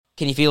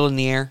Can you feel it in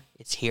the air?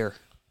 It's here.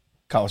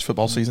 College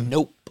football season?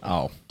 Nope.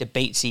 Oh.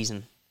 Debate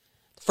season.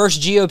 The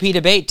first GOP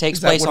debate takes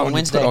place on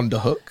Wednesday. Put on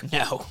the hook?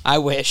 No, I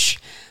wish.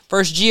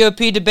 First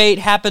GOP debate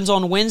happens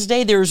on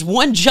Wednesday. There's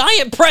one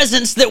giant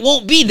presence that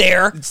won't be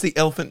there. It's the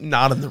elephant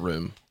not in the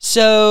room.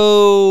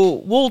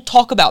 So we'll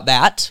talk about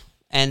that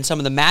and some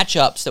of the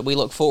matchups that we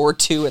look forward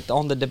to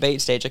on the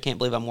debate stage. I can't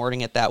believe I'm wording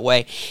it that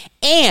way.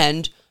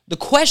 And the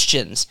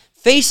questions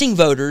facing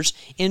voters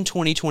in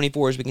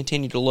 2024 as we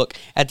continue to look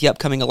at the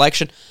upcoming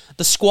election.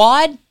 The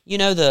squad,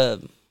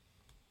 the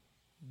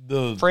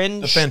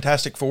Fringe. The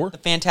Fantastic Four? The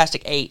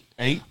Fantastic Eight.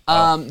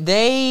 Oh.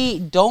 They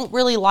don't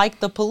really like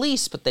the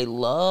police, but they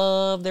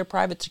love their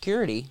private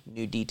security,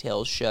 new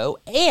details show.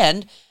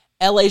 And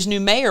LA's new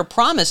mayor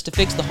promised to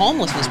fix the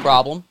homelessness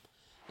problem.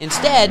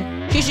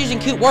 Instead, she's using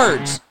cute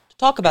words to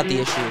talk about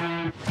the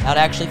issue without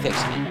actually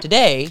fixing it.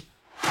 Today,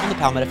 on the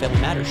Palmetto Family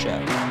Matters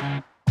show.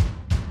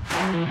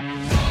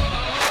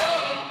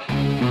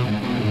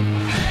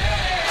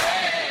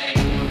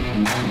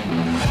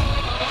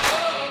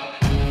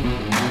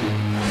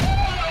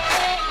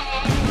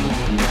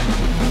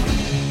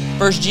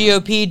 First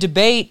GOP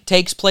debate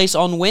takes place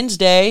on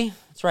Wednesday.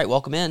 That's right,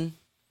 welcome in.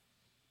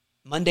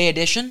 Monday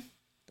edition,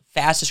 the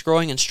fastest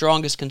growing and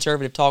strongest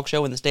conservative talk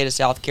show in the state of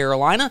South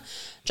Carolina.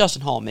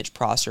 Justin Hall, Mitch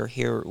Prosser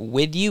here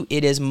with you.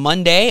 It is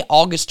Monday,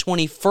 August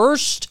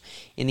 21st,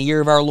 in the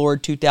year of our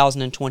Lord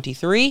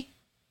 2023.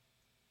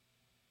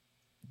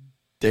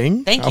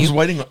 Ding. Thank you. I was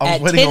waiting on that.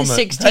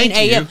 10:16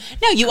 a.m.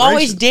 No, you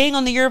always ding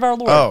on the year of our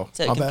Lord. Oh,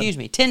 so it confused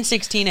me.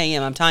 10:16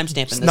 a.m. I'm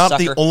timestamping this not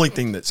sucker. the only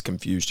thing that's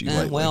confused you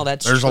lately. Well,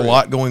 There's true. a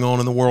lot going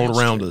on in the world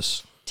around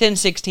us.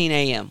 10:16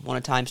 a.m.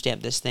 Want to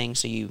timestamp this thing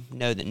so you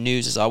know that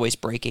news is always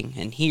breaking.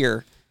 And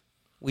here,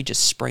 we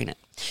just sprain it.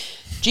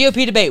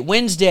 GOP debate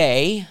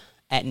Wednesday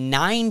at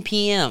 9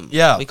 p.m.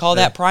 Yeah. We call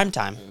that prime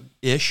time.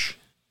 Ish.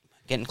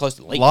 Getting close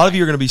to late. A lot of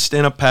you are going to be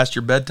staying up past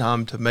your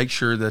bedtime to make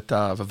sure that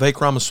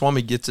Vivek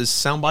Ramaswamy gets his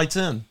sound bites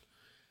in.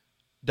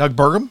 Doug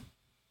Burgum,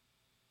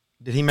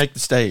 did he make the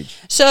stage?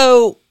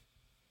 So,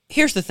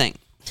 here's the thing.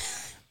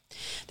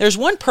 There's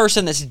one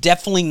person that's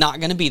definitely not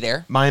going to be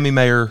there. Miami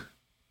Mayor.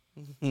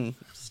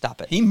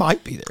 Stop it. He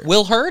might be there.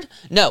 Will Hurd?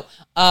 No.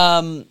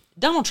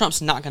 Donald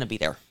Trump's not going to be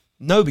there.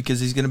 No, because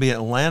he's going to be in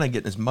Atlanta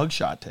getting his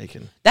mugshot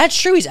taken. That's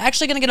true. He's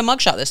actually going to get a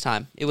mugshot this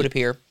time, it would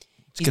appear.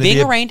 He's gonna being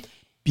be a arraigned.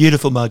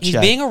 Beautiful mugshot. He's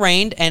being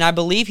arraigned, and I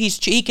believe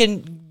he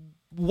can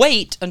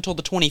wait until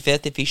the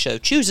 25th if he so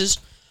chooses.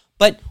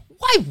 But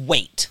why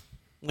wait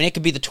when it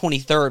could be the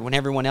 23rd when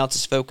everyone else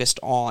is focused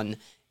on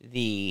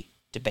the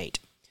debate?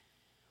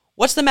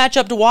 What's the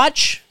matchup to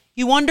watch,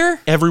 you wonder?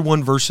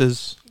 Everyone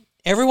versus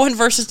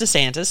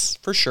DeSantis,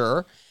 for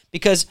sure.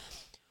 Because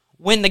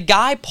when the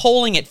guy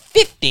polling at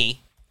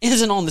 50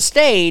 isn't on the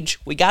stage,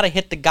 we got to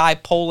hit the guy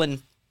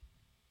polling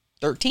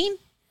 13?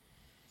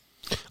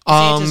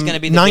 DeSantis is going to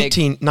be the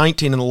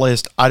 19 in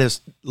the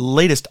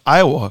latest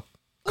Iowa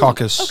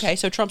caucus. Okay,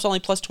 so Trump's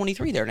only plus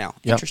 23 there now.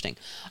 Yep. Interesting.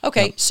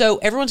 Okay, So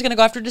everyone's going to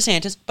go after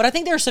DeSantis, but I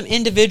think there are some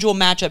individual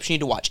matchups you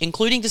need to watch,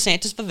 including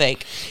DeSantis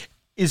Vivek.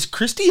 Is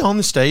Christie on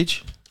the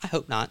stage? I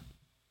hope not.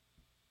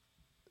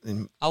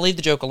 I'll leave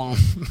the joke alone,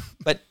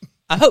 but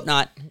I hope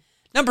not.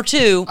 Number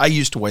two. I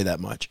used to weigh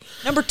that much.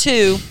 Number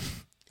two.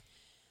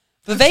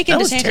 Vivek and DeSantis. That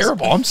was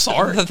terrible. I'm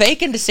sorry.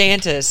 Vivek and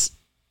DeSantis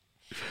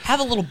have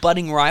a little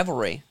budding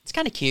rivalry. It's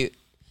kind of cute.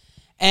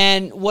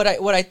 And what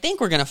I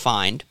think we're going to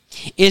find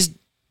is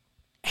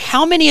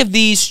how many of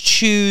these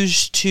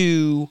choose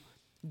to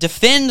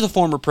defend the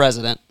former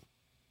president,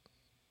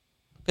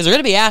 because they're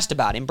going to be asked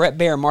about him. Brett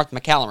Baer and Martha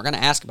McCallum are going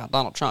to ask about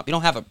Donald Trump. You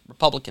don't have a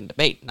Republican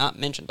debate not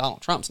mention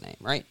Donald Trump's name,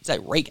 right? It's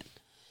like Reagan.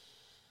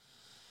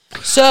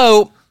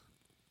 So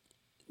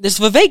this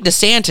Vivek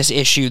DeSantis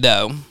issue,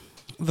 though,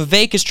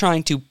 Vivek is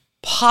trying to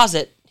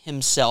posit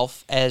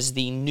himself as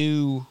the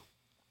new.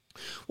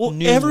 Well,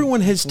 new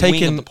everyone has wing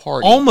taken, of the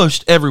party.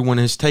 almost everyone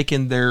has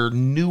taken their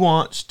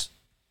nuanced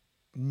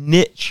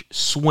niche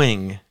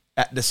swing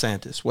at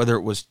DeSantis, whether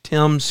it was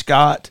Tim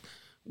Scott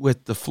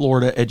with the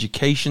Florida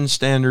education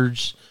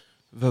standards,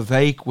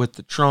 Vivek with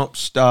the Trump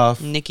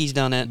stuff. Nikki's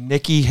done it.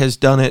 Nikki has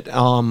done it.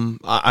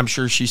 I'm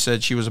sure she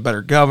said she was a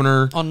better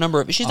governor.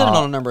 She's done it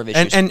on a number of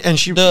issues. And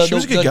she was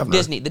a good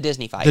governor. The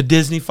Disney fight. The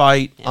Disney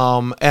fight.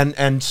 Yeah.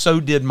 And so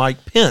did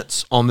Mike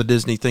Pence on the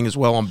Disney thing as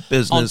well, on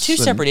business. On two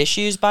separate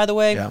issues, by the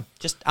way. Yeah.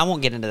 I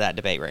won't get into that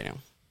debate right now.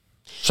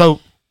 So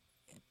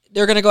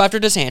they're going to go after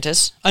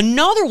DeSantis.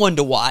 Another one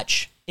to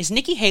watch is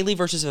Nikki Haley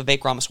versus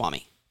Vivek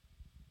Ramaswamy.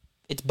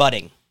 It's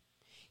budding.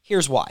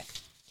 Here's why.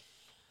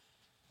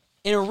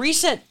 In a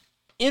recent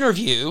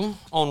interview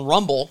on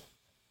Rumble,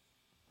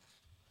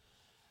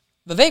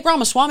 Vivek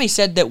Ramaswamy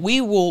said that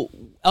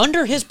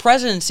under his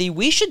presidency,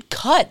 we should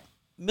cut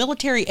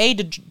military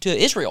aid to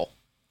Israel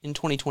in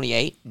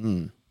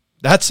 2028.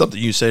 that's something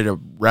you say to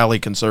rally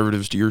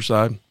conservatives to your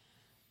side?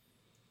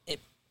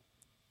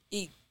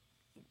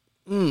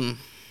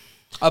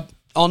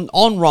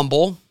 On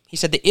Rumble, he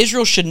said that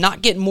Israel should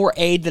not get more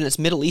aid than its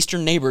Middle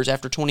Eastern neighbors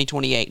after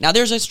 2028. Now,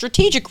 there's a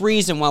strategic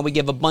reason why we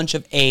give a bunch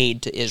of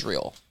aid to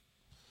Israel.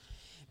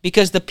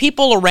 because the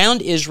people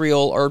around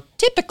Israel are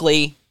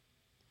typically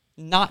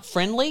not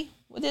friendly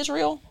with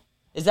Israel.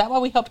 Is that why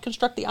we helped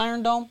construct the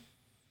Iron Dome?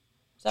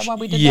 Is that why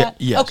we did that?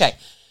 Yes. Okay.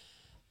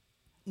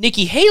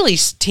 Nikki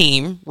Haley's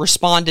team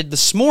responded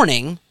this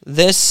morning,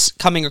 this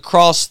coming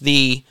across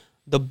the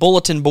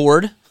bulletin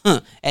board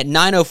at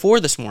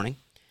 9:04 this morning.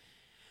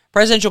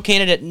 Presidential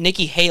candidate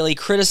Nikki Haley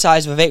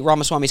criticized Vivek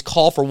Ramaswamy's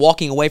call for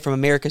walking away from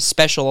America's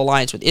special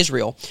alliance with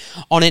Israel.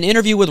 On an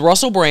interview with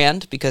Russell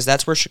Brand, because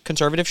that's where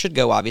conservatives should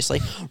go,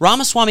 obviously,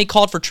 Ramaswamy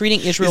called for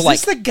treating Israel like...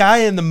 Is this the guy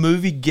in the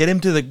movie Get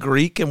Him to the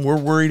Greek, and we're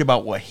worried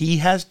about what he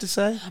has to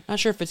say? I'm not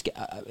sure if it's...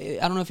 I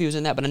don't know if he was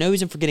in that, but I know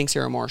he's in Forgetting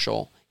Sarah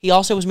Marshall. He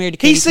also was married to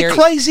Katy Perry. He's the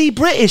crazy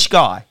British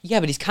guy. Yeah,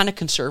 but he's kind of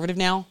conservative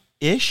now.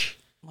 Ish?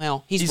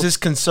 Well, he's this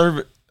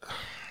conservative...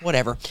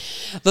 Whatever.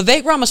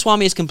 Vivek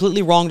Ramaswamy is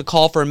completely wrong to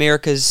call for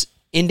America's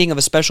ending of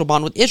a special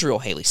bond with Israel,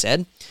 Haley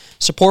said.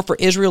 Support for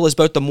Israel is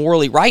both the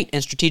morally right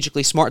and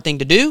strategically smart thing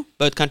to do.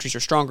 Both countries are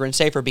stronger and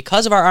safer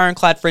because of our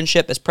ironclad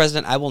friendship. As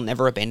president, I will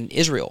never abandon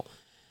Israel.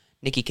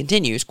 Nikki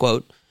continues,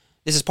 quote,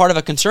 "This is part of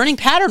a concerning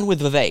pattern with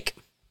Vivek."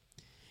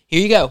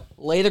 Here you go.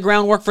 Lay the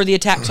groundwork for the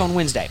attacks on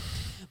Wednesday.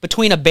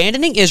 Between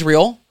abandoning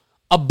Israel,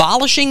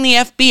 abolishing the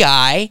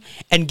FBI,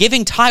 and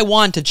giving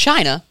Taiwan to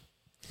China,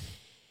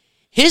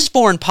 his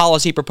foreign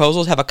policy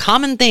proposals have a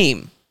common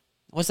theme.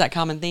 What's that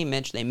common theme,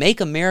 Mitch? They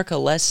make America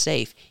less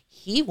safe.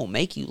 He will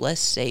make you less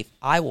safe.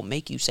 I will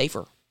make you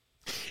safer.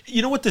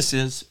 You know what this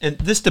is? And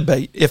this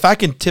debate, if I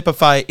can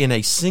typify it in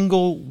a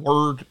single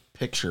word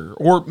picture,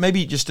 or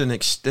maybe just an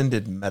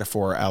extended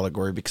metaphor or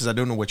allegory, because I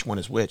don't know which one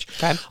is which.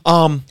 Okay.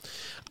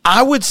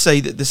 I would say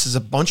that this is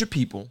a bunch of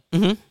people,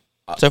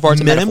 So far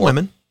it's a men metaphor. and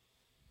women,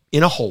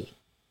 in a hole.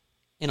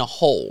 In a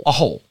hole. A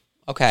hole.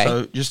 Okay.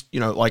 So just,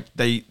 like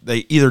they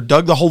either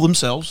dug the hole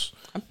themselves,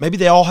 maybe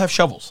they all have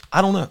shovels.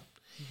 I don't know.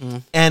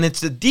 And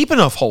it's a deep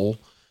enough hole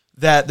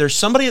that there's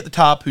somebody at the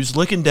top who's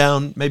looking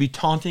down, maybe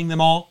taunting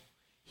them all.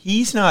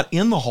 He's not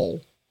in the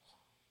hole,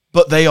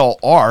 but they all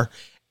are.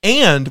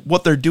 And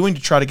what they're doing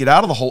to try to get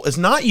out of the hole is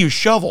not use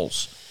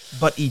shovels,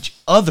 but each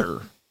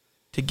other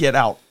to get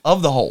out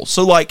of the hole.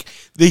 So like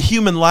the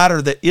human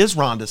ladder that is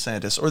Ron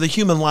DeSantis, or the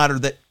human ladder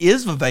that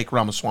is Vivek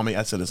Ramaswamy,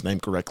 I said his name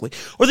correctly,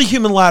 or the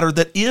human ladder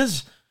that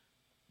is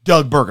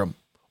Doug Burgum,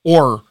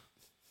 or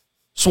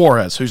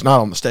Suarez, who's not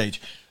on the stage,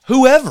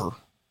 whoever.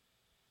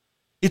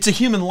 It's a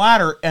human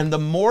ladder, and the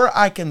more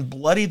I can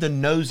bloody the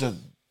nose of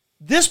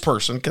this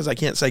person, because I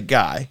can't say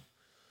guy,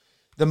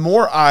 the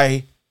more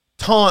I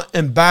taunt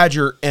and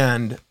badger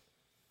and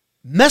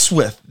mess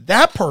with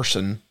that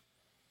person,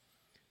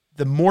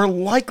 the more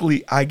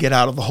likely I get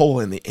out of the hole.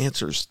 And the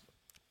answer's,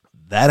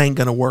 that ain't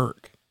going to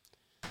work.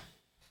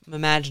 I'm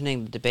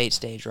imagining the debate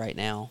stage right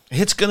now.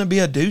 It's going to be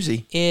a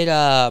doozy.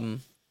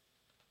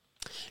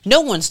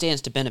 No one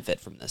stands to benefit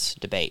from this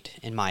debate,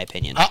 in my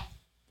opinion.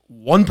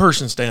 One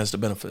person stands to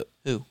benefit.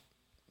 Who?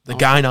 The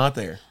guy not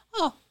there.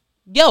 Oh,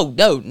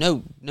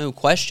 no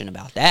question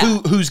about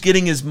that. Who's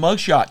getting his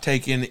mugshot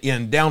taken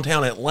in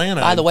downtown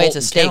Atlanta? By the way,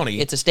 County.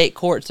 it's a state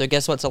court, so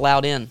guess what's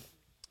allowed in?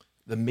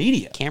 The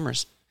media.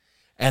 Cameras.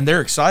 And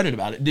they're excited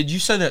about it. Did you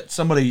say that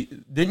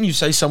didn't you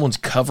say someone's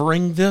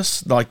covering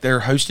this? Like they're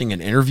hosting an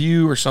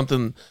interview or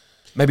something?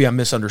 Maybe I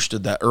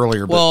misunderstood that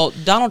earlier. Well,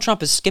 Donald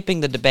Trump is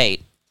skipping the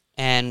debate,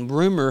 and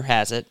rumor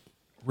has it.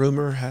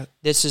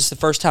 This is the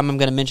first time I'm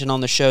going to mention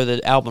on the show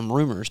the album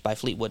Rumors by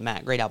Fleetwood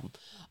Mac. Great album.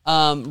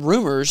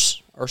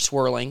 Rumors are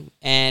swirling,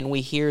 and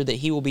we hear that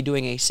he will be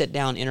doing a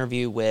sit-down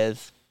interview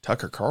with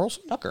Tucker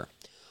Carlson?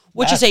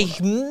 Which is a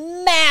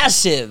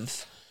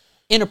massive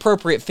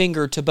inappropriate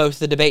finger to both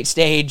the debate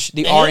stage,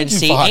 the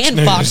RNC, and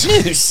Fox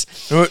News.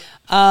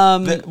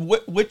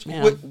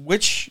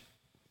 Which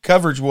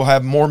coverage will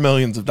have more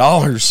millions of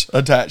dollars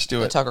attached to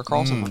it? The Tucker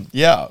Carlson one.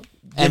 Yeah.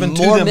 And given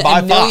to them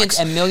by Fox.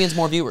 Millions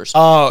more viewers.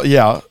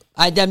 Yeah.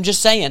 I'm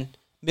just saying,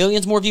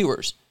 millions more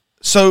viewers.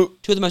 So,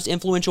 two of the most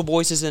influential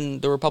voices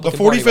in the Republican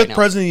Party right now. The 45th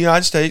president of the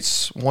United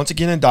States, once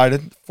again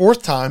indicted,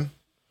 fourth time,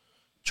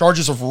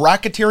 charges of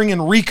racketeering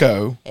and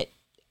RICO.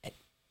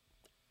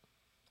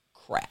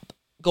 Crap.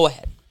 Go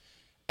ahead.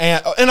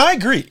 And I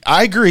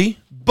agree,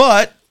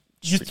 but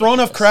you throw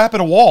enough crap at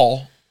a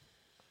wall,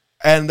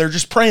 and they're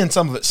just praying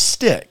some of it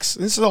sticks.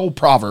 This is an old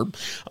proverb.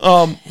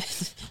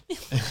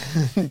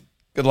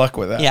 Good luck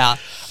with that. Yeah.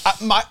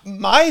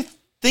 My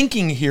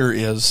thinking here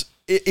is,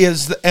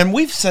 and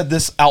we've said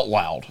this out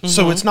loud,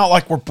 so it's not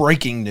like we're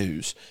breaking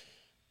news.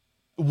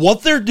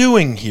 What they're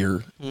doing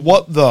here,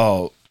 what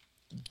the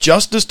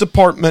Justice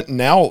Department,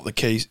 now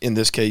in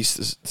this case,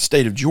 the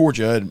state of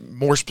Georgia, and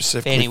more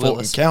specifically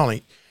Fulton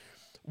County,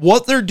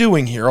 what they're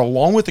doing here,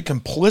 along with the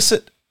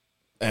complicit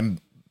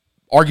and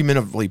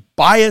argumentatively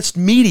biased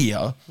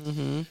media,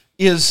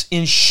 is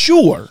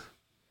ensure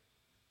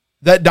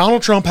that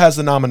Donald Trump has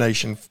the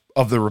nomination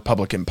of the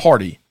Republican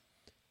Party.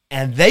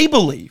 And they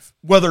believe,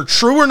 whether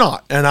true or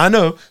not, and I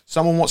know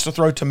someone wants to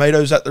throw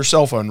tomatoes at their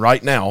cell phone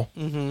right now,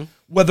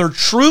 whether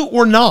true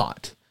or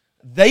not,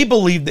 they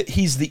believe that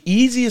he's the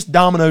easiest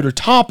domino to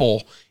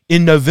topple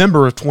in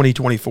November of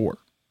 2024.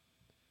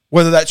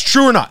 Whether that's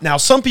true or not. Now,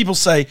 some people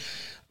say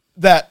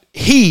that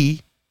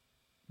he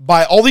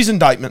by all these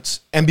indictments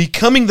and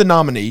becoming the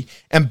nominee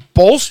and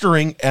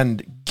bolstering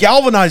and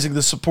galvanizing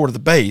the support of the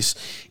base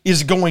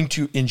is going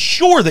to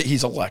ensure that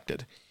he's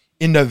elected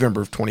in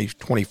November of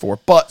 2024.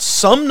 But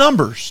some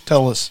numbers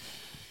tell us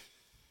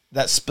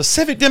that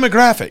specific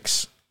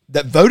demographics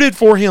that voted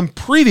for him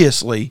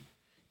previously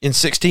in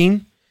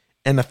 16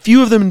 and a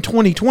few of them in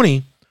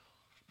 2020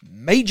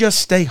 may just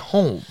stay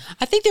home.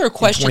 I think there are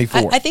questions.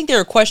 I think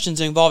there are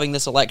questions involving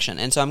this election,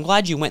 and so I'm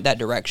glad you went that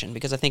direction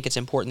because I think it's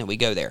important that we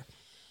go there.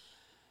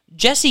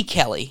 Jesse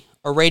Kelly,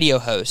 a radio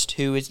host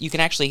who is, you can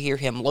actually hear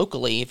him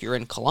locally if you're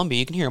in Columbia.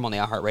 You can hear him on the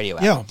iHeartRadio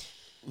app. Yeah,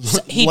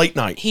 so late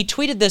night. He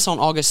tweeted this on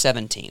August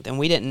 17th, and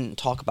we didn't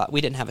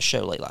have a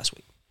show late last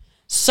week.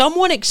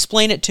 Someone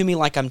explain it to me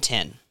like I'm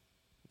 10.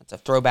 That's a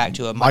throwback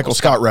to a Michael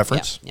Scott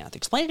reference. Yeah,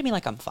 explain it to me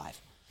like I'm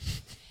 5.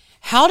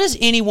 How does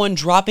anyone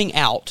dropping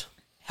out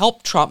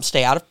help Trump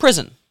stay out of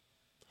prison?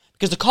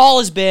 Because the call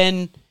has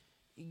been,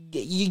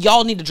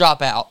 y'all need to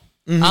drop out.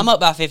 Mm-hmm. I'm up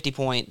by 50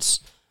 points.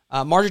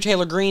 Marjorie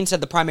Taylor Greene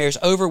said the primary is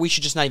over. We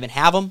should just not even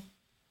have them,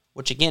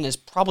 which, again, is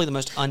probably the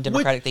most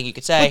undemocratic thing you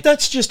could say. But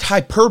that's just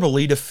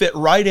hyperbole to fit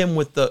right in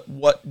with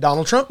what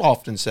Donald Trump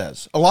often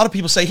says. A lot of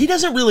people say he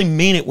doesn't really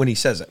mean it when he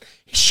says it.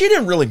 She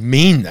didn't really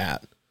mean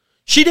that.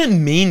 She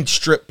didn't mean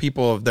strip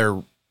people of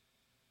their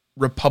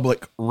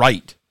republic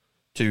right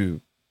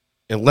to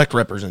elect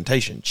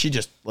representation. She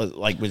just was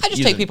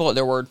take people at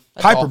their word.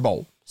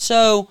 Hyperbole.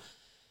 So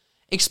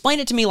explain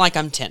it to me like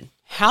I'm 10.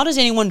 How does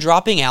anyone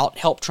dropping out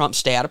help Trump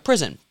stay out of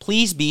prison?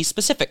 Please be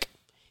specific.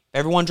 If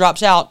everyone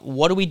drops out,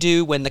 what do we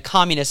do when the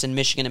communists in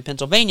Michigan and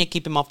Pennsylvania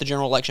keep him off the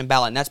general election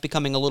ballot? And that's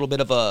becoming a little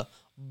bit of a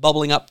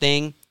bubbling up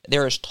thing.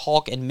 There is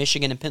talk in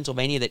Michigan and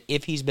Pennsylvania that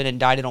if he's been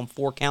indicted on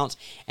 4 counts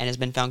and has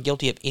been found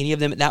guilty of any of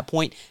them at that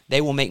point,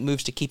 they will make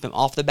moves to keep him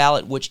off the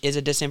ballot, which is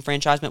a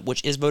disenfranchisement,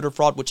 which is voter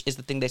fraud, which is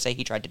the thing they say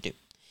he tried to do.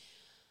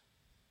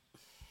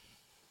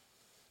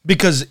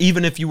 Because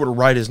even if you were to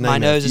write his name, my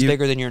nose is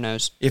bigger than your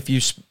nose. If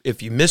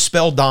you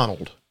misspell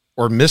Donald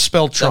or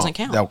misspell Trump, doesn't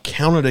count. They'll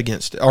count it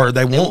against it, or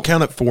they won't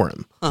count it for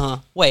him.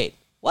 Wait,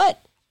 what?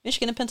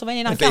 Michigan and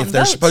Pennsylvania not If counting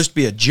there's votes? supposed to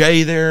be a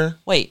J there,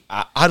 wait,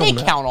 I don't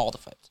know. They count all the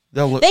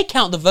votes. They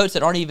count the votes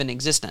that aren't even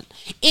existent.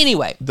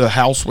 Anyway, the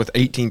House with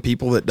 18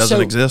 people that doesn't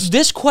exist.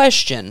 This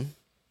question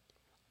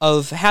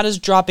of how does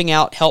dropping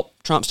out help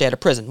Trump stay out of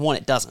prison? One,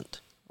 it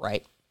doesn't,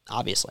 right?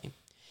 Obviously.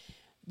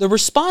 The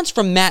response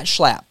from Matt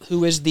Schlapp,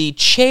 who is the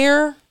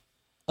chair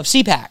of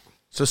CPAC.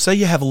 So say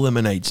you have a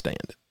lemonade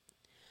stand.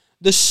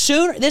 This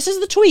is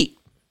the tweet.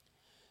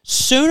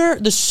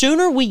 The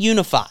sooner we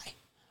unify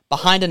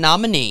behind a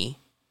nominee,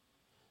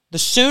 the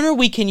sooner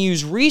we can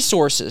use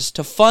resources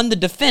to fund the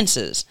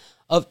defenses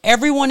of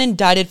everyone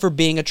indicted for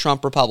being a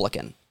Trump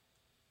Republican.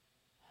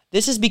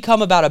 This has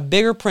become about a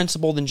bigger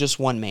principle than just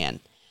one man.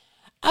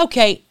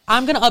 Okay,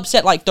 I'm going to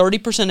upset like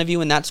 30% of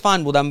you, and that's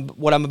fine with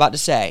what I'm about to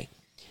say.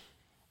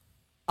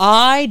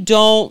 I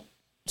don't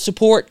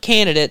support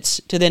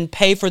candidates to then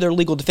pay for their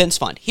legal defense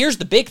fund. Here's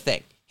the big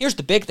thing.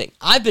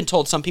 I've been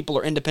told some people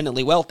are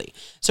independently wealthy.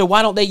 So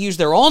why don't they use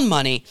their own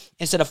money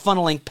instead of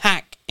funneling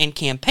PAC and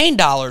campaign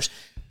dollars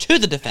to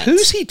the defense?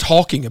 Who's he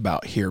talking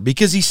about here?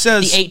 Because he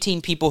says the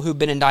 18 people who've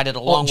been indicted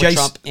along with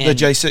Trump. The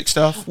J6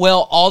 stuff?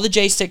 Well, all the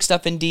J6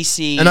 stuff in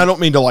D.C. And I don't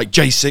mean to like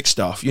J6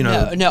 stuff,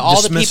 No,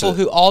 all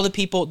the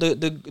people,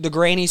 the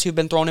grannies who've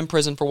been thrown in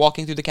prison for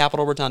walking through the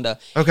Capitol Rotunda.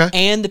 Okay.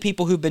 And the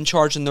people who've been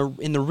charged in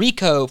the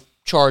RICO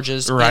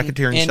charges the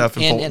racketeering stuff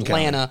in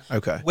Atlanta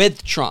okay.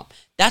 with Trump.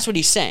 That's what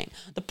he's saying.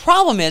 The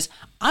problem is,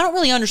 I don't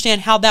really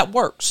understand how that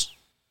works.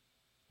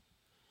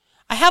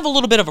 I have a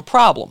little bit of a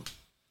problem.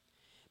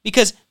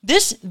 Because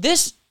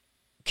this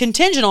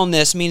contingent on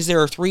this means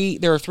there are three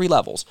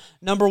levels.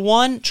 Number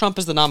 1, Trump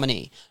is the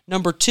nominee.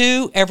 Number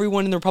 2,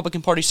 everyone in the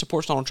Republican Party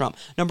supports Donald Trump.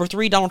 Number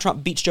 3, Donald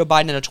Trump beats Joe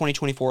Biden in a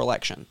 2024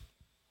 election.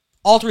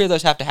 All 3 of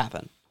those have to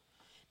happen.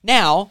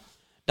 Now,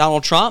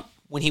 Donald Trump,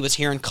 when he was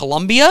here in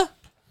Columbia,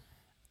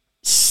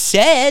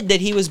 said that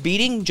he was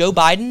beating Joe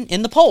Biden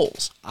in the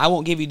polls. I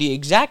won't give you the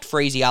exact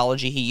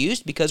phraseology he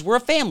used because we're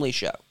a family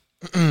show.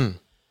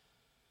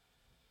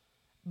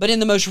 But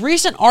in the most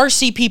recent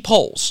RCP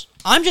polls,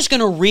 I'm just going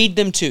to read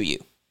them to you.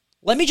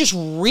 Let me just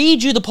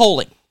read you the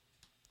polling.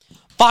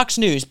 Fox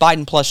News,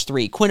 Biden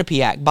 +3.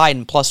 Quinnipiac,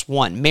 Biden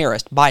 +1.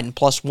 Marist, Biden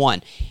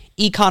 +1.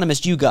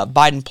 Economist YouGov,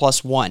 Biden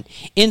 +1.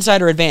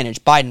 Insider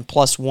Advantage, Biden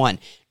 +1.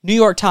 New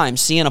York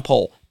Times, Siena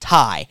poll,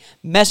 tie.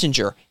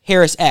 Messenger,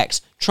 Harris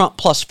X, Trump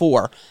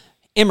 +4.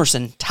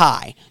 Emerson,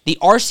 tie. The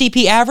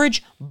RCP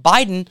average,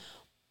 Biden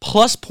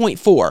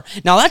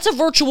 +0.4. Now that's a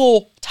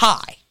virtual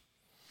tie.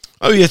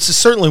 Oh, yeah, it's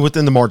certainly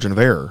within the margin of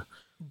error.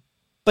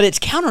 But it's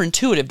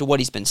counterintuitive to what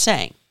he's been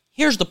saying.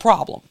 Here's the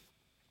problem.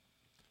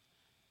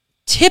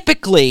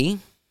 Typically,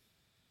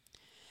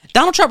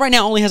 Donald Trump right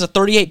now only has a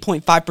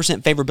 38.5%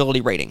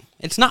 favorability rating.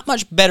 It's not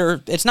much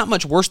better. It's not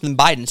much worse than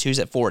Biden's, who's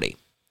at 40.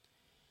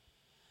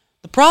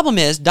 The problem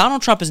is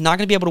Donald Trump is not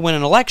going to be able to win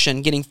an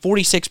election getting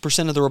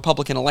 46% of the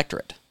Republican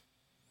electorate.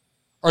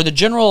 Or the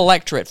general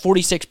electorate,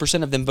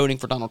 46% of them voting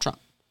for Donald Trump.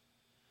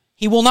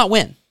 He will not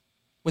win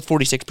with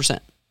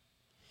 46%.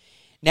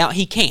 Now,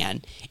 he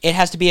can. It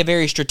has to be a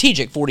very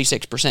strategic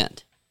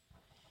 46%.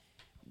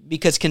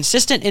 Because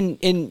consistent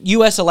in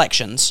U.S.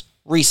 elections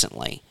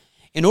recently,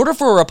 in order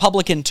for a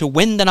Republican to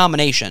win the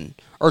nomination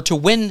or to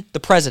win the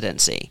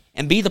presidency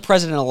and be the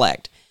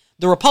president-elect,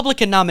 the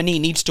Republican nominee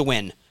needs to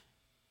win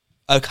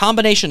a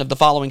combination of the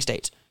following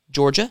states: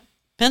 Georgia,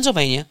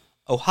 Pennsylvania,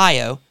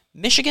 Ohio,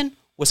 Michigan,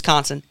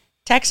 Wisconsin,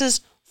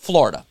 Texas,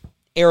 Florida,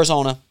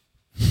 Arizona.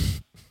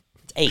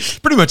 It's 8.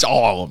 Pretty much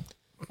all of them.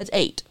 That's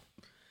 8.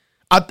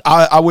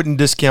 I wouldn't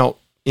discount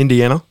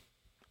Indiana.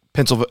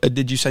 Pennsylvania.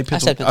 Did you say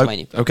Pennsylvania? I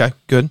said Pennsylvania. Okay,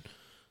 good.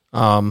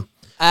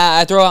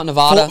 I throw out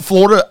Nevada.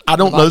 Florida. I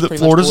don't know Nevada's that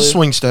pretty Florida's much a blue.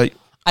 swing state.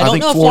 I don't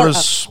think know if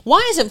Florida's.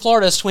 why isn't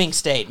Florida a swing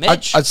state,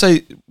 Mitch? I'd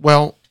say,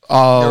 well,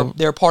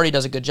 their party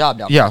does a good job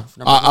down yeah.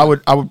 there. I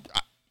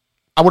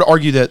would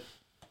argue that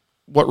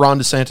what Ron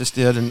DeSantis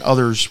did and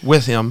others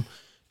with him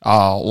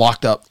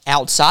locked up.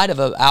 outside of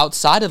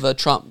a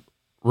Trump.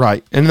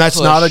 Right, and that's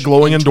Push not a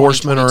glowing in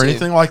endorsement or 2022.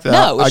 anything like that.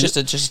 No, it's just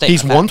a statement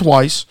he's of won fact.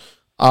 twice.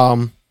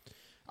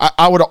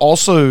 I would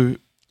also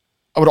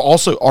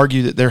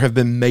argue that there have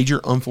been major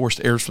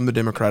unforced errors from the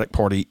Democratic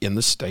Party in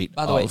the state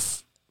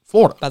of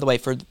Florida. By the way,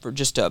 for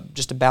just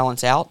to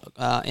balance out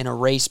in a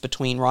race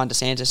between Ron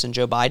DeSantis and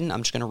Joe Biden,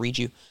 I'm just going to read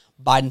you: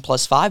 Biden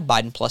 +5,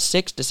 Biden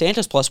 +6,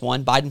 DeSantis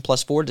 +1, Biden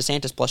 +4,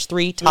 DeSantis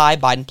 +3, tie,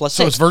 Biden +6.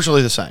 So it's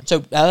virtually the same. So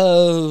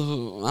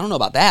I don't know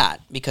about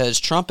that, because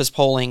Trump is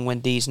polling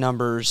when these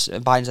numbers,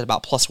 Biden's at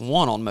about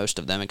 +1 on most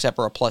of them, except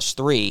for a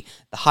 +3.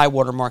 The high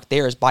water mark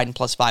there is Biden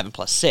 +5 and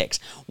 +6.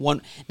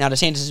 Now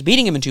DeSantis is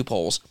beating him in 2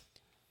 polls,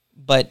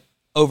 but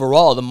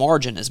overall the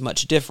margin is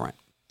much different.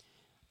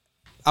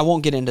 I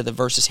won't get into the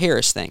versus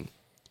Harris thing.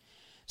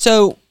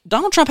 So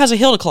Donald Trump has a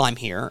hill to climb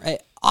here.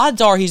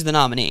 Odds are he's the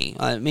nominee.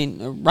 I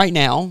mean, right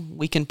now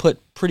we can put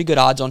pretty good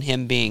odds on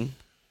him being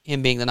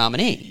the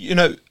nominee. You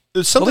know, it's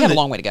But something we have that, a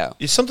long way to go.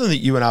 It's something that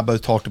you and I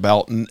both talked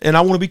about, and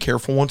I want to be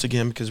careful once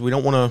again because we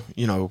don't want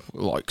to,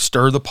 like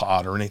stir the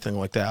pot or anything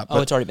like that.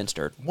 Oh, it's already been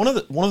stirred. One of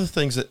the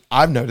things that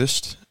I've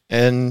noticed,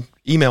 and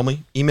email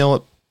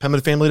at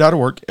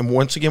PemmitFamily.org, and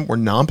once again, we're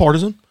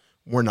nonpartisan.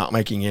 We're not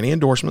making any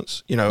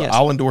endorsements. Yes.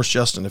 I'll endorse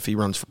Justin if he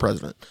runs for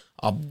president.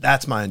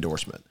 That's my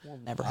endorsement. Will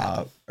never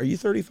happen. Are you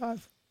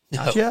 35?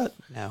 No. Not yet.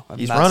 No, I'm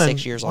He's about running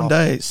 6 years one off.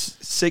 day.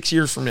 6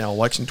 years from now,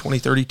 election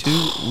 2032.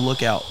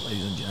 Look out,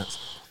 ladies and gents.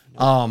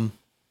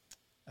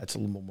 That's a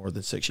little more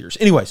than 6 years.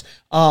 Anyways,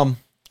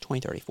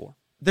 2034.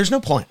 there's no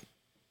plan.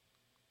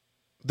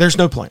 There's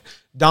no plan.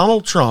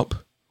 Donald Trump.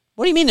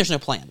 What do you mean there's no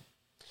plan?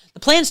 The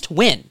plan's to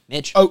win,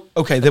 Mitch. Oh,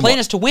 okay. the Then plan what?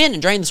 is to win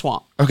and drain the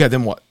swamp. Okay,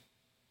 then what?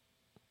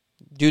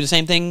 Do the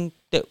same thing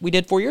that we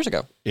did 4 years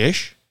ago.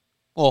 Ish.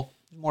 Well,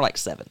 more like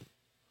 7.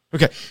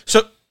 Okay,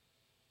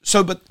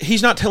 but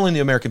he's not telling the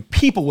American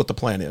people what the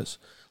plan is.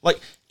 Like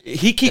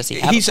Does he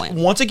have a plan?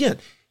 once again,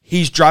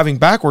 he's driving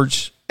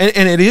backwards,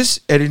 and it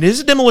is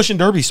a demolition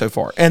derby so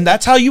far, and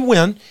that's how you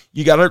win.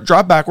 You got to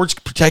drive backwards,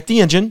 protect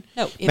the engine.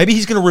 No, maybe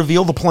he's going to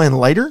reveal the plan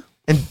later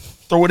and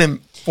throw it in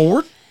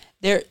forward.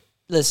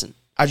 Listen.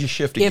 I just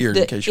shifted gears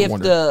in case you're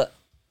wondering.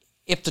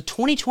 If the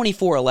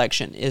 2024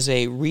 election is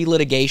a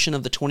relitigation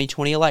of the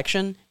 2020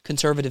 election,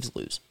 conservatives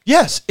lose.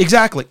 Yes,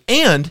 exactly,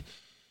 and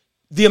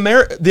the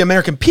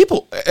American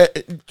people.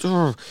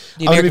 I'm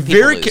going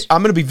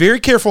to be very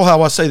careful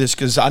how I say this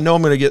because I know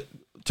I'm going to get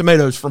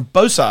tomatoes from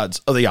both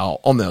sides of the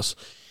aisle on this.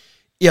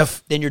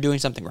 Then you're doing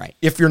something right.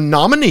 If your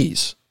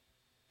nominees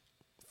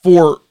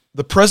for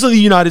the President of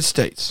the United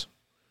States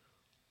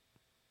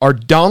are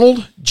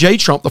Donald J.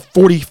 Trump, the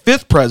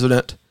 45th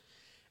president,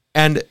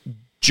 and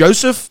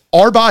Joseph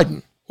R.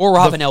 Biden, Or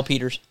Robin L.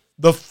 Peters.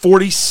 the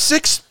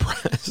 46th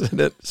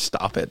president,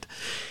 stop it.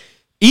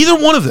 Either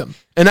one of them,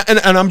 and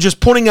I'm just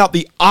pointing out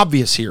the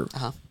obvious here.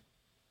 Uh-huh.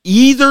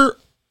 Either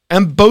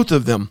and both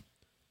of them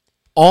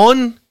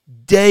on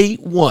day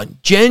one,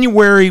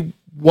 January,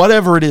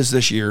 whatever it is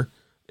this year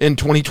in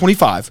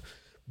 2025,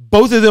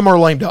 both of them are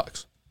lame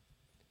ducks.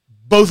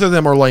 Both of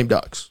them are lame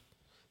ducks.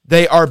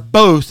 They are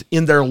both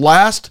in their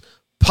last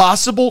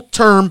possible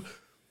term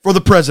for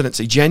the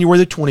presidency, January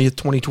the 20th,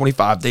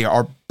 2025. They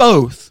are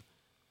both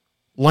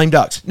lame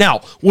ducks. Now,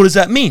 what does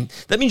that mean?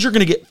 That means you're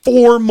going to get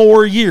 4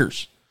 more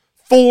years.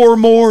 4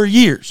 more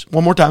years.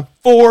 One more time.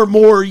 4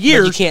 more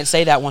years. But you can't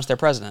say that once they're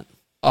president.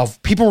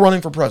 Of people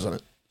running for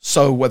president.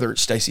 So whether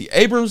it's Stacey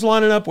Abrams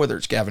lining up, whether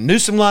it's Gavin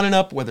Newsom lining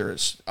up, whether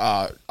it's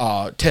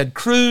Ted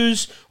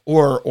Cruz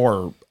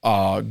or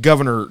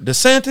Governor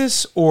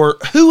DeSantis or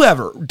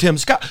whoever, Tim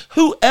Scott,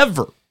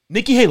 whoever,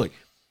 Nikki Haley.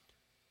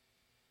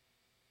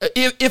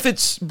 If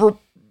it's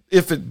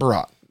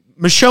Barack,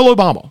 Michelle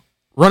Obama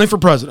running for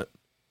president,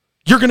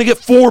 you're going to get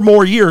 4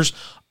 more years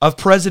of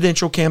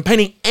presidential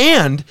campaigning,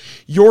 and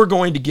you're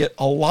going to get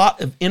a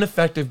lot of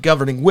ineffective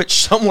governing, which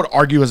some would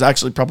argue is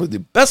actually probably the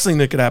best thing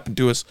that could happen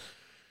to us,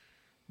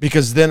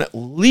 because then at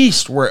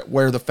least we're at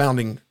where the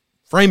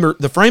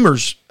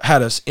framers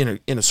had us in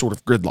a sort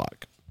of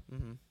gridlock.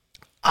 Mm-hmm.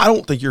 I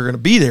don't think you're going to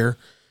be there.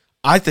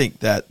 I think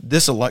that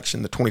this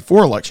election, the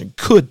 24 election,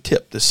 could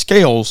tip the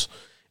scales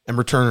and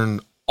return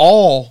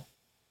all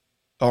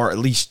or at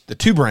least the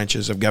two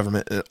branches of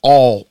government in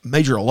all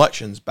major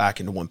elections back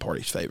into one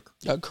party's favor.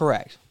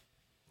 Correct.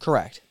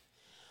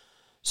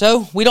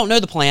 So we don't know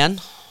the plan.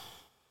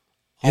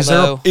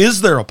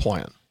 Is there a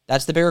plan?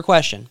 That's the bigger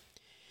question.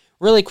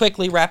 Really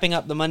quickly, wrapping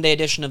up the Monday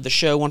edition of the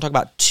show, I want to talk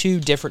about two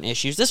different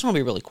issues. This one will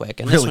be really quick,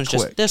 and this one's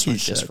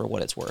just for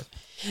what it's worth.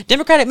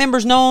 Democratic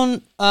members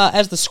known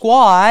as the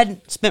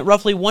Squad spent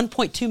roughly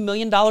 $1.2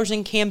 million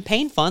in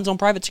campaign funds on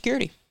private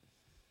security.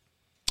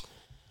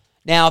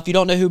 Now, if you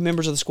don't know who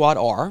members of the Squad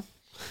are,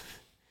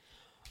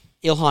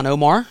 Ilhan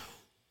Omar,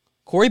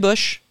 Cori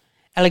Bush,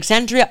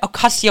 Alexandria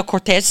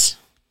Ocasio-Cortez,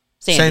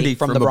 Sandy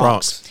from the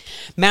Bronx.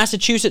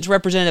 Massachusetts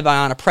Representative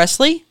Ayanna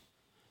Pressley,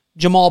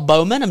 Jamal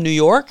Bowman of New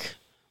York,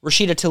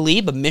 Rashida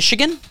Tlaib of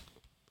Michigan,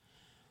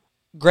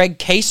 Greg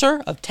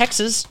Kaser of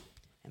Texas,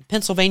 and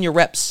Pennsylvania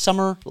Rep.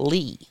 Summer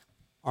Lee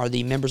are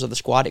the members of the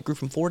Squad. It grew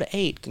from 4 to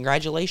 8.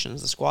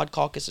 Congratulations. The Squad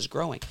caucus is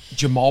growing.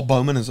 Jamal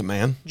Bowman is a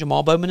man.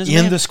 Jamal Bowman is a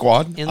man. In the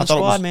Squad? In the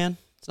Squad, man.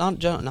 It's not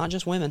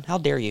just women. How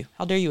dare you?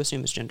 How dare you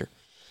assume it's gender?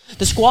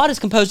 The Squad is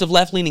composed of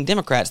left-leaning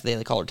Democrats, the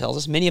Daily Caller tells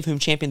us, many of whom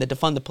champion the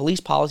defund the police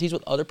policies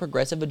with other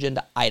progressive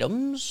agenda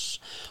items.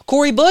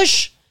 Cori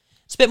Bush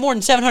spent more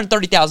than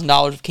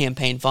 $730,000 of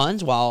campaign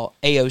funds, while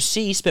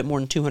AOC spent more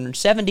than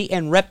 $270,000,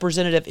 and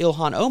Representative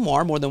Ilhan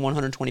Omar more than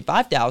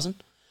 $125,000.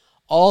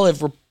 All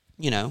have,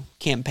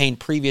 campaigned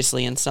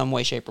previously in some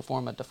way, shape, or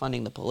form at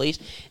defunding the police.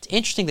 It's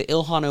interesting that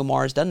Ilhan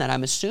Omar has done that.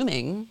 I'm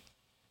assuming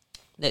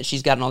that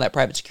she's gotten all that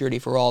private security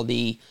for all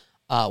the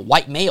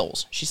white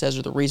males. She says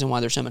are the reason why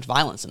there's so much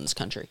violence in this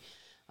country.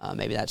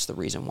 Maybe that's the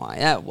reason why.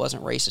 That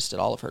wasn't racist at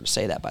all of her to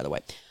say that, by the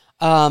way.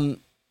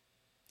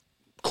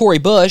 Cori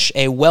Bush,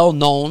 a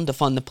well-known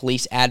defund the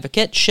police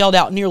advocate, shelled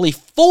out nearly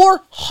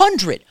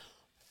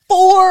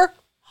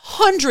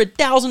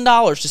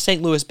 $400,000 to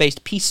St.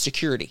 Louis-based Peace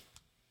Security.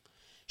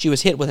 She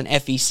was hit with an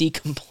FEC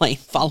complaint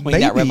following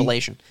that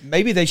revelation.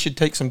 Maybe they should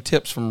take some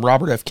tips from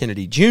Robert F.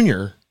 Kennedy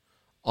Jr.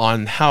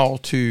 on how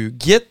to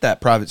get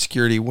that private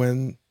security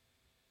when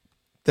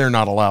they're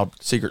not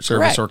allowed Secret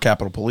Service or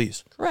Capitol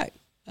Police. Correct.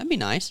 That'd be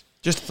nice.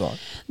 Just a thought.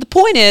 The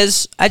point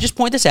is, I just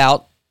point this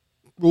out,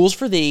 rules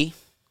for thee,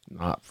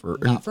 not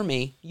for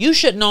me. You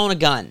shouldn't own a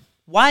gun.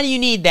 Why do you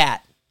need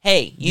that?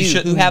 Hey,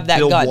 you who have that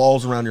gun. Build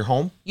walls around your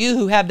home. You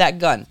who have that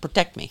gun,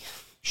 protect me.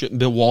 Shouldn't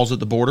build walls at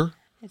the border.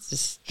 It's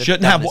just you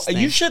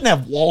shouldn't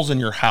have walls in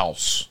your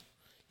house.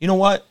 You know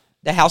what?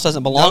 The house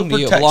doesn't belong to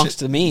you. It belongs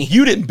to me.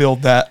 You didn't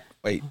build that.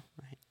 Wait.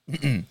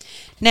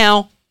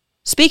 Now,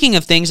 speaking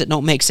of things that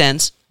don't make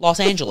sense, Los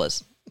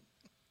Angeles.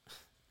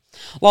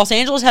 Los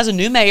Angeles has a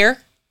new mayor.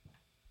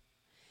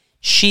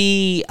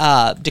 She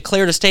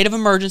declared a state of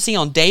emergency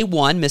on day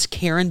one. Miss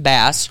Karen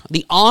Bass,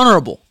 the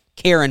Honorable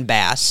Karen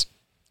Bass,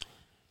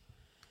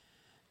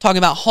 talking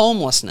about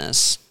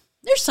homelessness.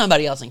 There's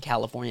somebody else in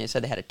California that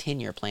said they had a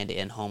 10-year plan to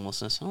end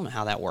homelessness. I don't know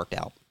how that worked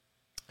out.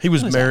 He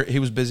was He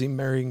was busy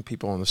marrying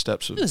people on the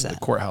steps of the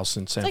courthouse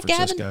in San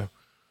Francisco.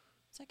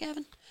 Is that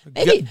Gavin?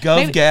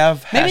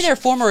 Gav. Maybe their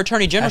former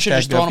attorney general should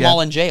have just thrown them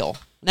all in jail.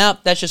 No,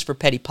 that's just for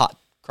petty pot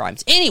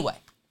crimes. Anyway.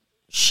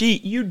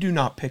 You do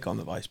not pick on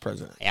the vice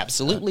president. I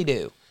absolutely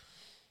do.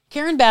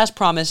 Karen Bass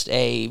promised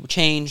a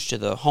change to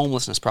the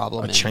homelessness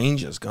problem. A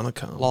change is going to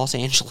come. Los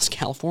Angeles,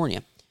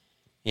 California.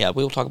 Yeah,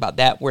 we will talk about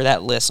that, where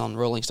that lists on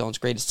Rolling Stone's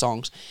greatest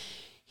songs.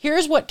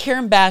 Here's what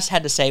Karen Bass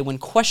had to say when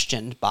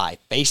questioned by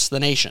Face the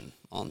Nation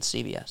on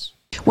CBS.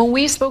 When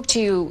we spoke to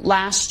you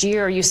last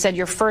year, you said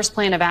your first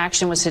plan of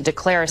action was to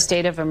declare a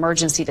state of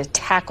emergency to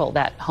tackle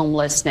that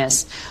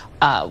homelessness.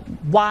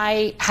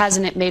 Why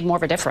hasn't it made more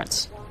of a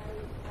difference?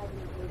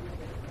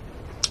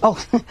 Oh,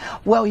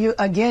 well, you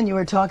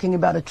were talking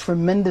about a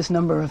tremendous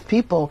number of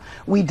people.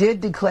 We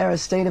did declare a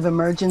state of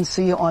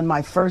emergency on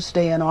my first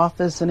day in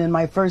office, and in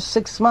my first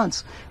 6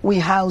 months, we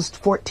housed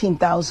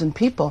 14,000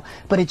 people.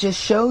 But it just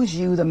shows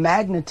you the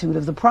magnitude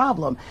of the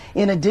problem.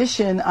 In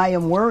addition, I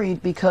am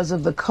worried because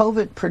of the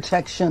COVID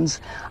protections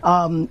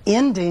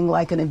ending,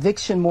 like an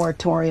eviction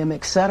moratorium,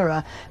 et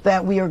cetera,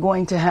 that we are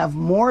going to have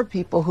more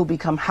people who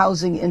become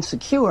housing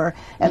insecure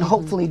and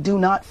hopefully do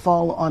not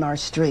fall on our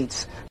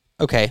streets.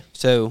 Okay,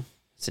 so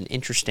it's an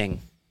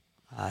interesting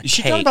Is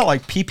she talking about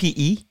like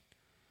PPE?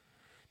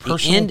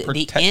 Personal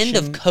protection? The end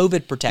of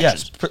COVID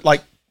protection. Yes,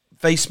 like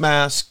face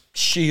masks,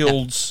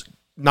 shields,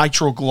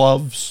 nitrile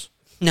gloves.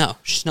 No,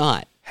 she's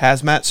not.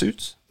 Hazmat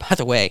suits? By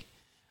the way,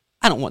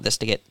 I don't want this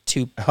to get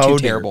too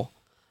terrible.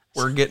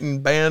 We're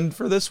getting banned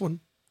for this one.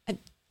 I'm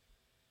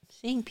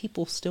seeing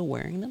people still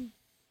wearing them.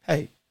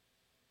 Hey,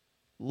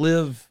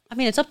 live. I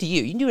mean, it's up to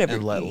you. You can do whatever.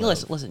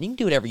 Listen, you can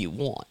do whatever you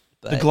want.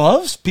 But the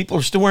gloves? People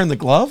are still wearing the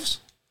gloves?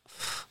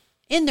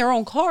 In their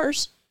own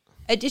cars.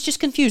 It's just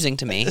confusing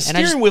to me. The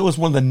steering wheel is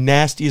one of the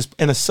nastiest,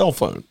 and a cell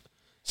phone.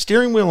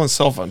 Steering wheel and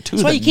cell phone, two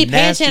of the nastiest. That's why you keep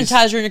hand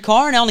sanitizer in your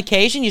car, and on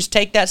occasion, you just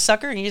take that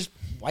sucker and you just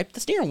wipe the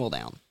steering wheel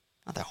down.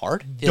 Not that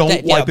hard.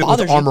 Don't wipe it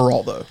with Armor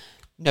All, though.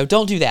 No,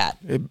 don't do that.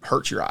 It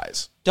hurts your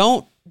eyes.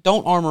 Don't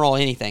Armor All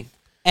anything.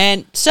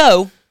 And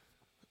so,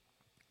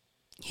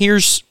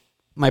 here's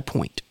my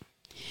point.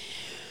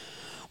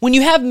 when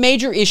you have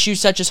major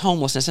issues such as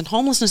homelessness, and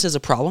homelessness is a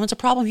problem, it's a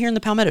problem here in the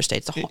Palmetto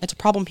State. It's a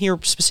problem here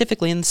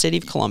specifically in the city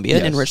of Columbia,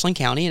 Yes. in Richland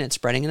County, and it's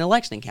spreading into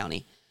Lexington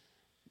County.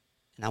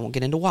 And I won't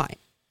get into why.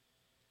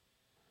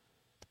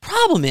 The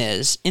problem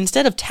is,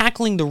 instead of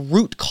tackling the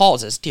root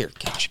causes, dear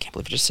gosh, I can't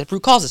believe I just said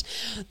root causes,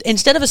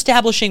 instead of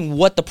establishing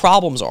what the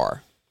problems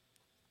are,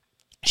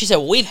 she said,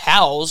 well, we've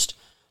housed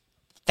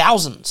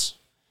thousands.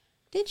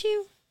 Did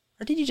you?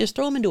 Or did you just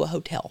throw them into a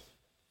hotel?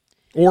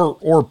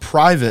 Or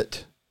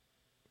private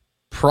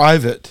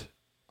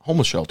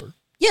homeless shelter.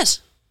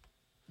 Yes.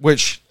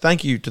 Which,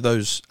 thank you to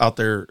those out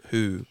there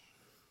who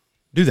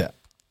do that.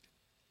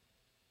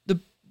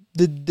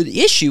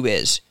 The issue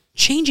is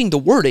changing the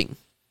wording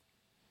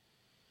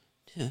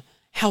to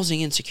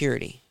housing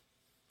insecurity.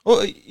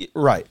 Well,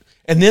 right.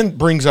 And then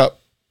brings up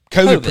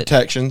COVID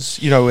protections,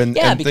 and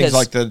things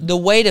like that. The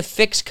way to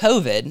fix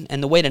COVID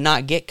and the way to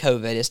not get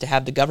COVID is to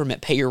have the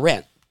government pay your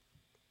rent.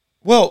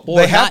 Well,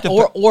 they have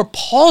or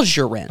pause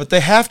your rent. But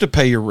they have to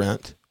pay your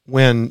rent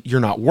when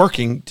you're not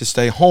working to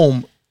stay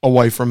home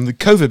away from the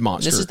COVID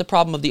monster. This is the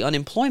problem of the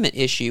unemployment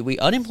issue.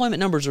 Unemployment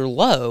numbers are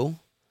low.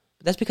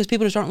 But that's because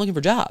people just aren't looking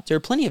for jobs. There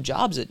are plenty of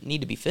jobs that need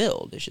to be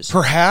filled. It's just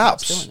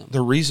perhaps the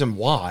reason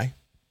why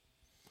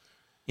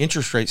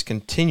interest rates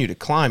continue to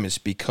climb is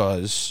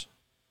because,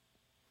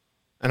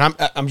 and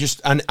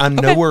I'm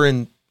nowhere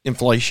in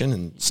inflation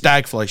and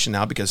stagflation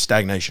now because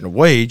stagnation of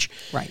wage.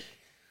 Right.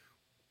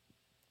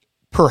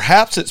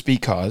 Perhaps it's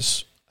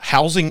because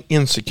housing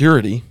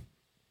insecurity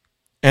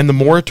and the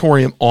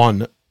moratorium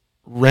on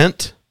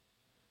rent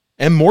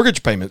and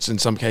mortgage payments in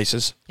some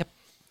cases. Yep.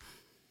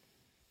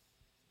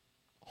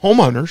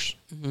 Homeowners,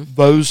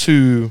 those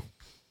who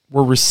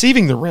were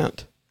receiving the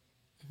rent,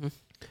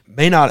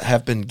 may not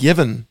have been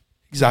given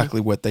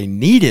exactly what they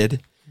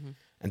needed,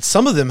 and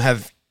some of them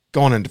have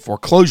gone into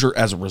foreclosure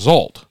as a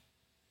result,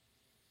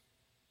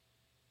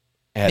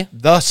 and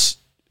thus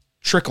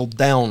trickled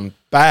down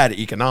bad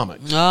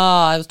economics.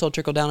 I was told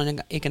trickle down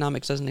in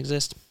economics doesn't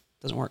exist.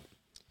 Doesn't work.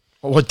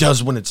 Well, it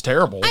does when it's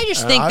terrible. I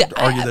just think that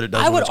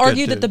I would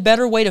argue that the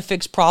better way to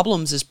fix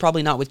problems is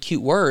probably not with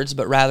cute words,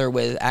 but rather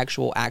with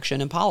actual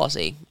action and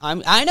policy.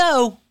 I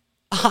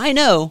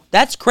know,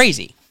 that's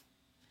crazy.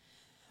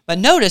 But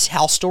notice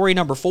how story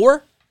number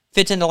 4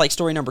 fits into like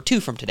story number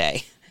 2 from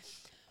today.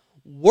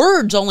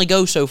 Words only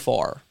go so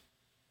far.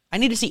 I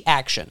need to see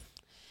action.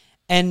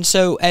 And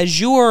so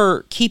as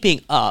you're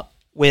keeping up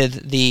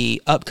with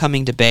the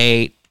upcoming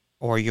debate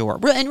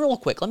and real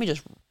quick, let me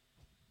just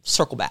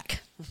circle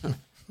back.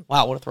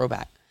 Wow, what a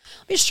throwback.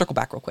 Let me just circle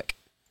back real quick.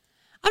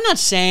 I'm not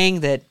saying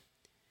that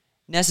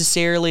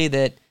necessarily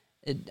that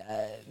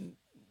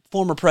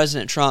former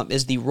President Trump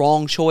is the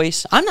wrong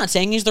choice. I'm not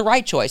saying he's the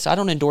right choice. I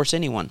don't endorse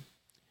anyone.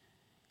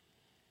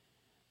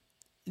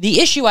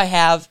 The issue I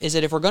have is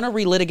that if we're going to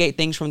relitigate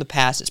things from the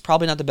past, it's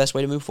probably not the best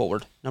way to move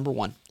forward, number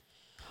 1.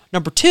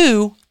 Number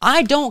 2,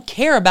 I don't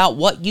care about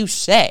what you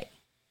say.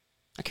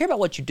 I care about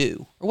what you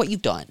do or what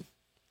you've done.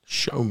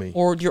 Show me.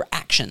 Or your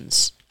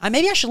actions.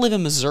 Maybe I should live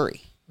in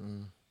Missouri.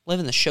 Live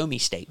in the show me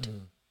state.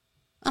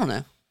 I don't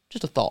know.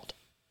 Just a thought.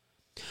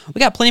 We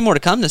got plenty more to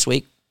come this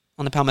week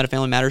on the Palmetto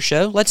Family Matters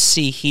show. Let's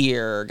see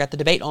here. Got the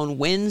debate on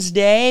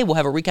Wednesday. We'll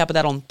have a recap of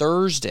that on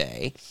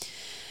Thursday.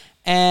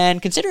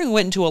 And considering we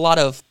went into a lot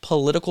of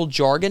political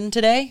jargon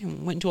today,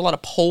 went into a lot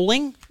of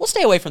polling, we'll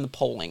stay away from the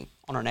polling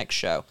on our next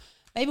show.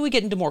 Maybe we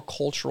get into more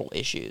cultural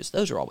issues.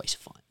 Those are always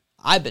fun.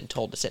 I've been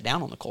told to sit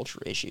down on the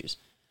cultural issues.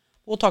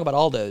 We'll talk about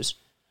all those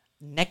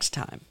next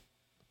time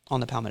on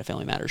the Palmetto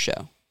Family Matters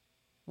show.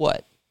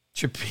 What?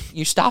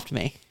 You stopped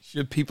me.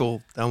 Should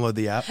people download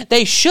the app?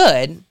 They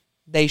should.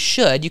 They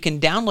should. You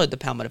can download the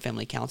Palmetto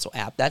Family Council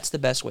app. That's the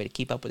best way to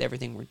keep up with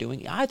everything we're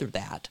doing. Either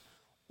that,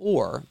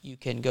 or you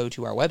can go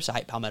to our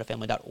website,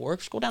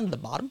 palmettofamily.org, scroll down to the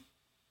bottom,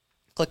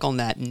 click on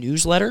that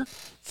newsletter,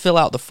 fill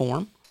out the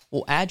form.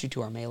 We'll add you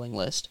to our mailing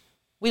list.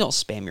 We don't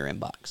spam your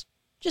inbox.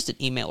 Just an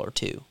email or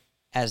two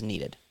as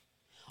needed.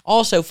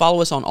 Also,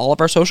 follow us on all of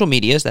our social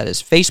medias. That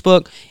is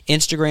Facebook,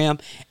 Instagram,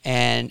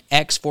 and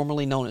X,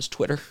 formerly known as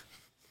Twitter.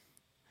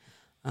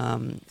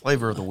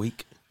 Flavor of the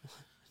week.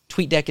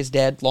 TweetDeck is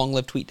dead. Long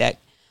live TweetDeck.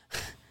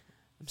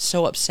 I'm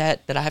so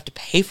upset that I have to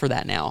pay for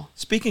that now.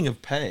 Speaking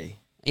of pay,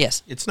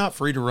 yes, it's not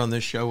free to run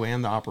this show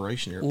and the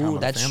operation here at Palmetto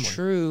that's Family.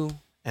 True.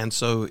 And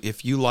so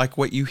if you like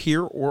what you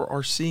hear or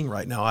are seeing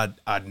right now,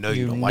 I know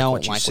you don't like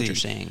what you see. What you're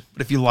seeing.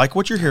 But if you like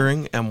what you're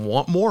hearing and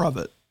want more of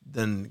it,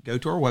 then go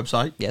to our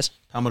website. Yes.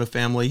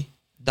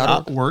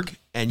 palmettofamily.org,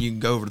 and you can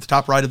go over to the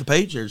top right of the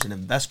page. There's an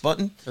invest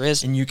button. There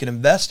is. And you can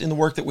invest in the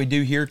work that we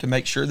do here to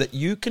make sure that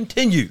you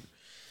continue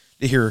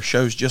to hear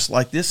shows just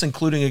like this,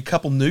 including a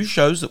couple new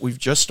shows that we've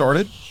just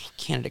started.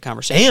 Candidate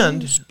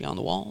Conversations, and Beyond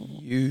the Wall.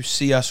 You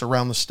see us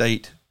around the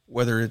state,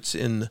 whether it's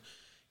in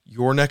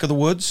your neck of the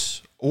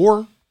woods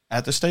or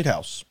at the State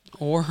House.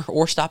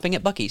 Or stopping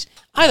at Buc-ee's.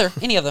 Either,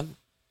 any of them.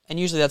 And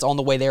usually that's on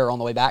the way there or on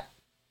the way back.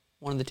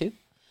 One of the two.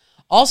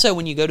 Also,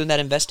 when you go to that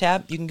Invest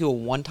tab, you can do a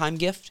one-time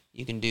gift.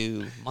 You can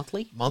do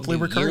monthly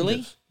recurring yearly,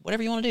 gifts.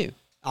 Whatever you want to do.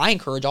 I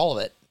encourage all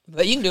of it.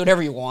 But you can do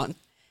whatever you want.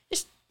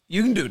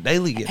 You can do a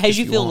daily gift as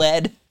you feel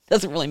led.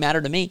 doesn't really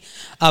matter to me.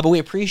 But we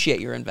appreciate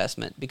your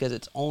investment, because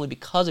it's only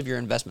because of your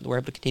investment that we're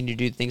able to continue to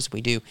do the things that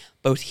we do,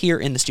 both here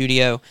in the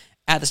studio,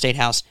 at the State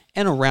House,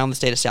 and around the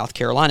state of South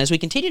Carolina, as we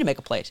continue to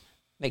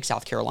make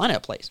South Carolina a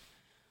place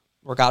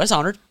where God is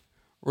honored,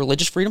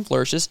 religious freedom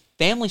flourishes,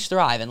 families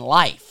thrive, and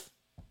life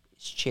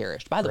is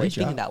cherished. By the way,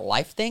 speaking of that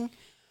life thing,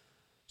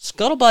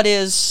 scuttlebutt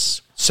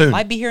is soon.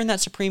 Might be hearing that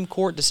Supreme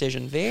Court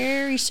decision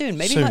very soon.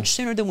 Maybe much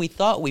sooner than we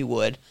thought we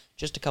would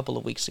just a couple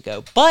of weeks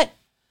ago. But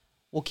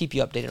we'll keep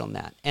you updated on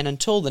that. And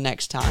until the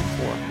next time,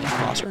 for Nick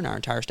Prosser and our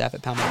entire staff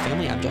at Palmetto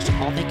Family, I'm Justin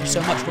Hall. Thank you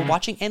so much for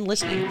watching and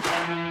listening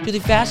to the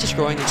fastest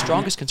growing and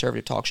strongest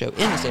conservative talk show in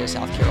the state of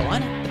South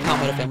Carolina, the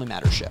Palmetto Family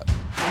Matters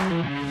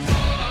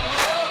Show.